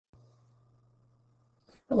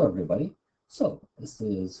Hello, everybody. So this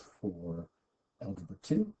is for Algebra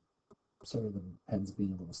 2. Sorry, the pen's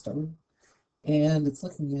being a little stubborn. And it's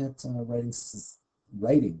looking at writing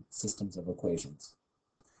systems of equations.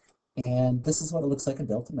 And this is what it looks like in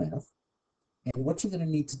Delta Math. And what you're going to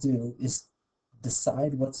need to do is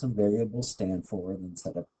decide what some variables stand for and then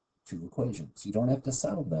set up two equations. You don't have to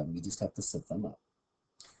solve them, you just have to set them up.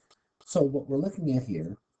 So what we're looking at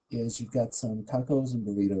here is you've got some tacos and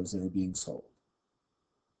burritos that are being sold.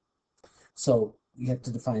 So you have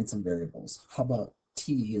to define some variables. How about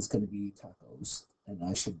T is going to be tacos, and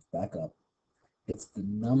I should back up. It's the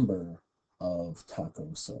number of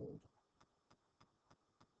tacos sold.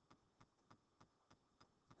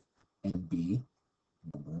 And B,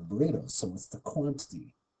 number of burritos. So it's the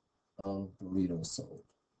quantity of burritos sold.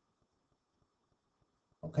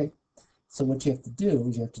 Okay? So what you have to do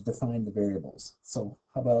is you have to define the variables. So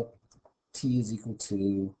how about T is equal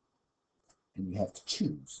to, and you have to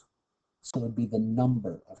choose. So it would be the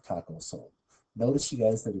number of tacos sold. Notice, you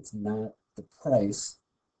guys, that it's not the price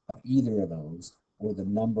of either of those or the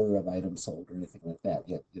number of items sold or anything like that.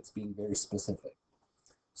 Yet it's being very specific.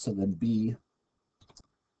 So then B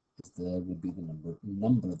would be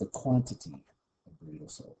the quantity of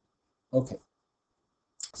burritos sold. Okay.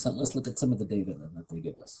 So let's look at some of the data then that they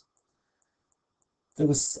give us. There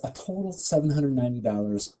was a total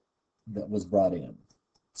 $790 that was brought in.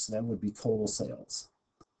 So that would be total sales.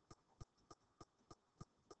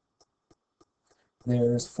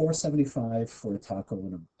 There's $4.75 for a taco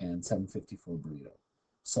and $7.50 for a burrito.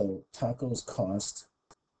 So tacos cost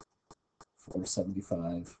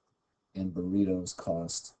 $4.75 and burritos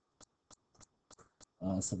cost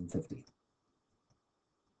 $7.50.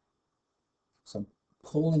 So I'm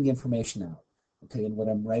pulling information out. Okay, and what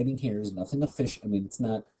I'm writing here is nothing official. I mean, it's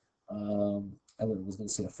not, I was going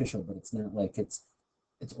to say official, but it's not like it's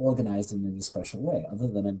organized in any special way, other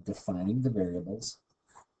than I'm defining the variables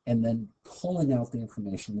and then pulling out the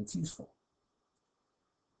information that's useful.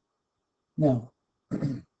 Now,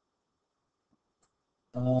 from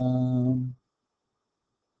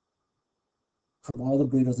all the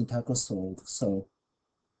burritos and tacos sold,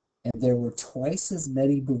 and there were twice as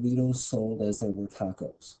many burritos sold as there were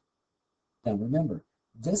tacos. Now remember,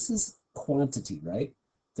 this is quantity, right?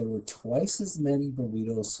 There were twice as many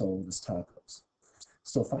burritos sold as tacos.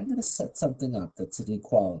 So if I'm going to set something up that's an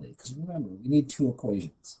equality, because remember, we need two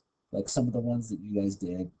equations, like some of the ones that you guys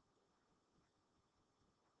did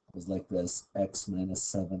was like this: x minus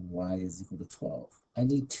 7y is equal to 12. I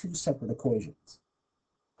need two separate equations.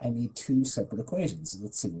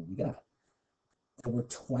 Let's see what we got. There were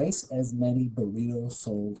twice as many burritos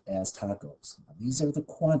sold as tacos. Now, these are the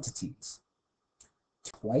quantities.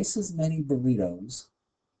 Twice as many burritos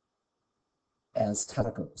as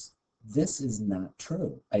tacos. This is not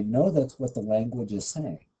true. I know that's what the language is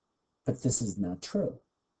saying, but this is not true.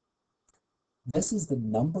 This is the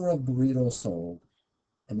number of burritos sold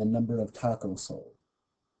and the number of tacos sold.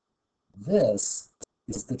 This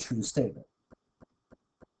is the true statement.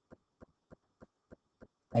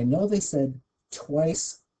 I know they said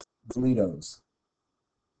twice burritos,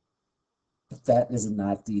 but that is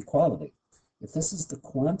not the equality. If this is the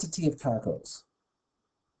quantity of tacos,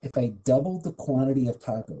 if I doubled the quantity of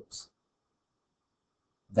tacos,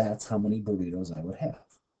 that's how many burritos I would have.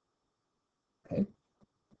 Okay?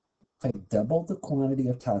 If I doubled the quantity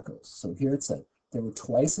of tacos, so here it said there were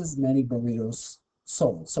twice as many burritos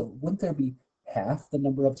sold. So wouldn't there be half the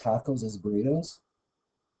number of tacos as burritos?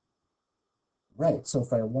 Right, so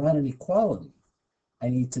if I want an equality, I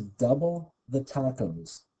need to double the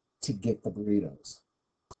tacos to get the burritos.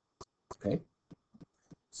 Okay,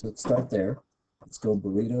 so let's start there. Let's go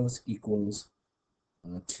burritos equals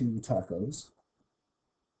 2 tacos.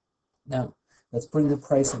 Now, let's bring the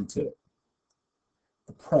price into it.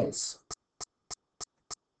 The price,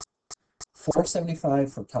 $4.75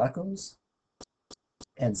 for tacos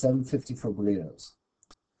and $7.50 for burritos.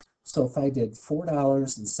 So if I did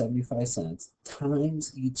 $4.75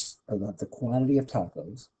 times each, or the quantity of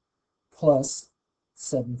tacos, plus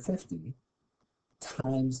 $7.50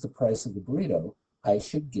 times the price of the burrito, I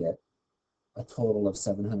should get a total of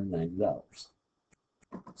 $790.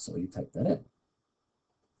 So you type that in.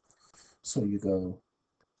 So you go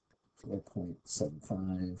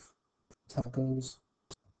 4.75 tacos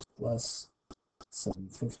plus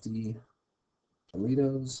 750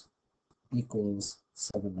 burritos equals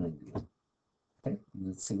 790. Okay,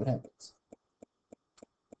 let's see what happens.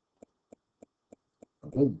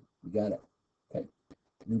 Boom, we got it. Okay,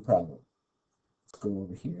 new problem. Let's go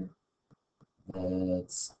over here.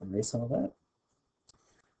 Let's erase all that.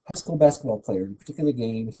 High school basketball player. In a particular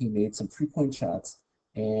game, he made some 3-point shots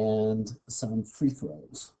and some free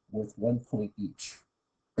throws worth 1 point each.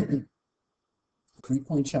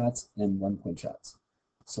 3-point shots and 1-point shots.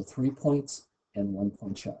 So 3 points and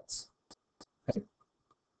 1-point shots. Okay.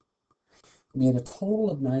 We had a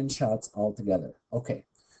total of 9 shots altogether. Okay,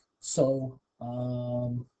 so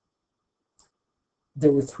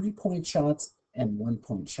there were 3-point shots and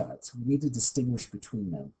 1-point shots. We need to distinguish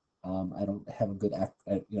between them. I don't have a good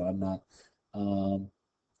I'm not.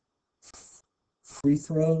 Free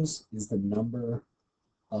throws is the number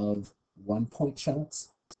of 1-point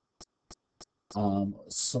shots.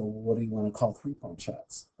 So what do you want to call 3-point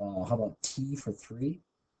shots? How about T for 3?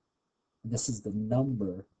 This is the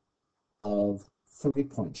number of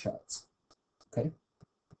 3-point shots. Okay.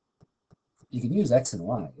 You can use X and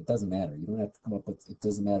Y. It doesn't matter. You don't have to come up with, it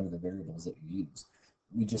doesn't matter the variables that you use.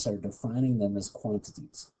 We just are defining them as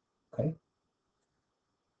quantities. Okay.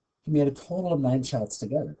 He made a total of 9 shots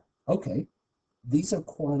together. Okay. These are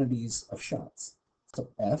quantities of shots. So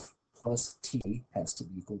F plus T has to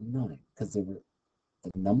be equal to 9 because they were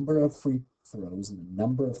the number of free throws and the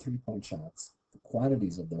number of 3-point shots. The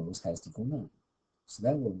quantities of those has to equal 9. So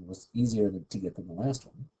that one was easier to get than the last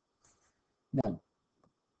one. Now,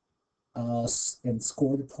 and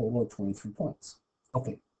scored a total of 23 points.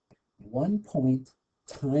 Okay, 1 point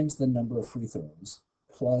times the number of free throws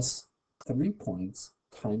plus 3 points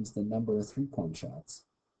times the number of 3-point shots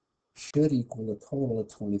should equal a total of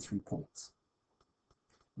 23 points.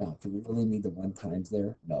 Now, do we really need the 1 times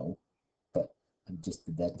there? No, but I just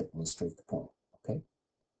did that to illustrate the point, okay?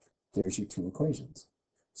 There's your 2 equations.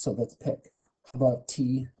 So let's pick. How about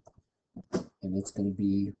T? And it's going to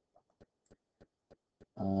be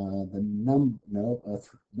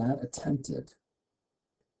not attempted,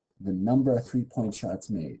 the number of 3-point shots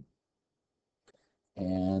made.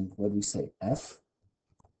 And what do we say? F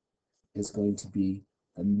is going to be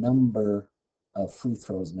the number of free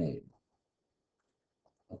throws made.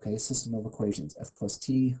 Okay, system of equations. F plus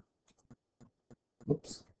T,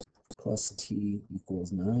 plus T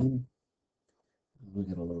equals 9. We'll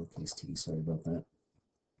get a lowercase t, sorry about that.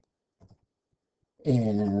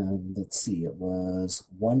 And let's see, it was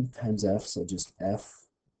 1 times F, so just F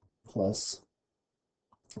plus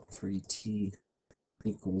 3T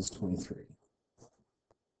equals 23.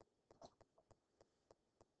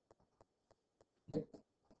 Okay.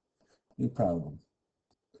 New problem.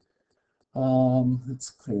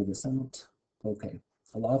 Let's clear this out. Okay,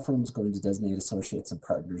 a law firm is going to designate associates and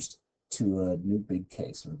partners to a new big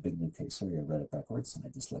case, or a big new case. Sorry, I read it backwards, and my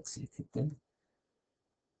dyslexia kicked in.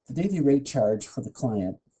 The daily rate charge for the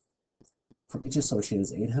client for each associate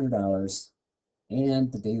is $800,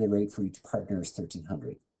 and the daily rate for each partner is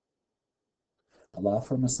 $1,300. A law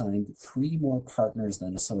firm assigned 3 more partners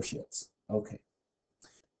than associates. Okay.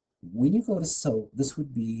 When you go to, so this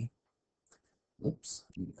would be, oops,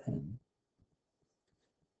 need a pen.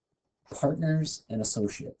 Partners and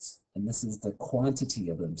associates, and this is the quantity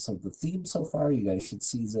of them. So the theme so far, you guys should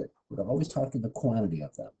see, is that we're always talking the quantity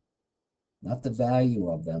of them, not the value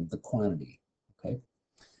of them, the quantity. Okay,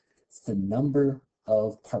 it's the number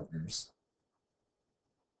of partners,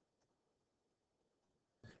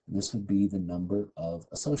 and this would be the number of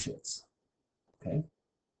associates. Okay,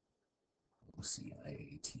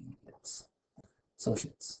 OCIAT,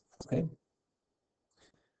 associates. Okay.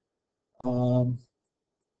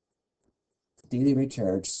 Daily rate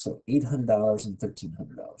charge, so $800 and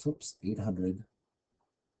 $1,300. Oops, $800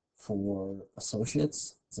 for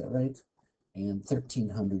associates, is that right? And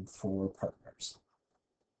 $1,300 for partners.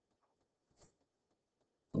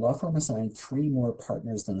 The law firm assigned 3 more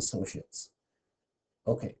partners than associates.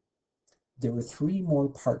 Okay, there were 3 more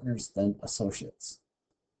partners than associates.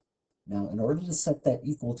 Now, in order to set that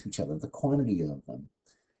equal to each other, the quantity of them,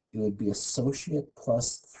 it would be associate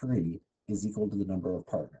plus 3 is equal to the number of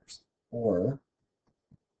partners, or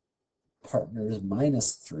partners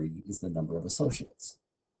minus 3 is the number of associates.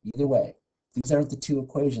 Either way, these aren't the 2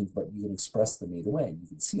 equations, but you can express them either way. You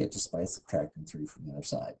can see it just by subtracting 3 from the other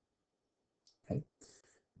side. Okay,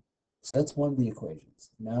 so that's one of the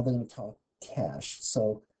equations. Now they're going to talk cash.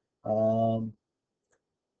 So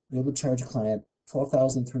we would charge a client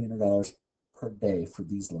 $12,300 per day for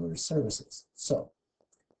these lawyer services. So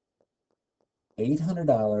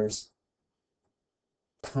 $800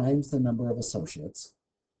 times the number of associates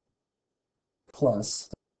plus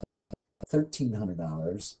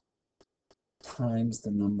 $1,300 times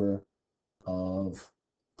the number of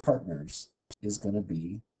partners is going to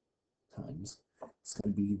be it's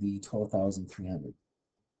going to be the 12,300.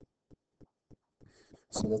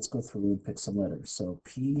 So let's go through and pick some letters. So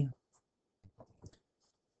P,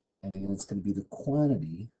 and it's going to be the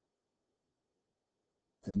quantity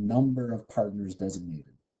the number of partners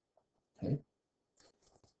designated. Okay.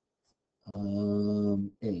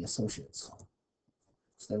 A, associates.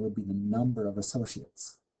 So that would be the number of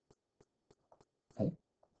associates. Okay.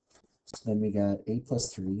 So then we got A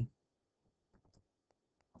plus 3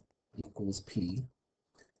 equals P.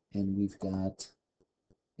 And we've got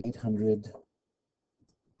 800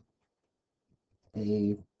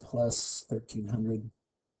 A plus 1300.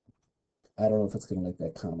 I don't know if it's going to like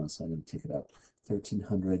that comma, so I'm going to take it out.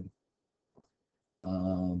 1300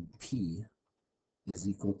 P is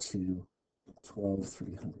equal to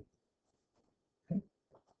 12300. Okay.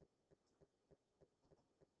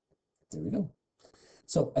 There we go.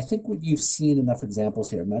 So I think what you've seen enough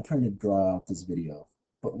examples here. I'm not trying to draw out this video,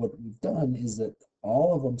 but what we've done is that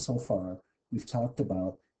all of them so far, we've talked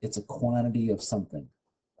about it's a quantity of something,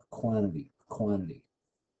 a quantity.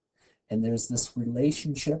 And there's this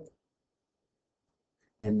relationship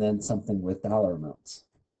and then something with dollar amounts.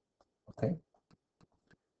 Okay.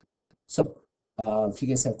 So if you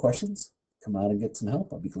guys have questions, come out and get some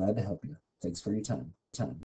help. I'll be glad to help you. Thanks for your time.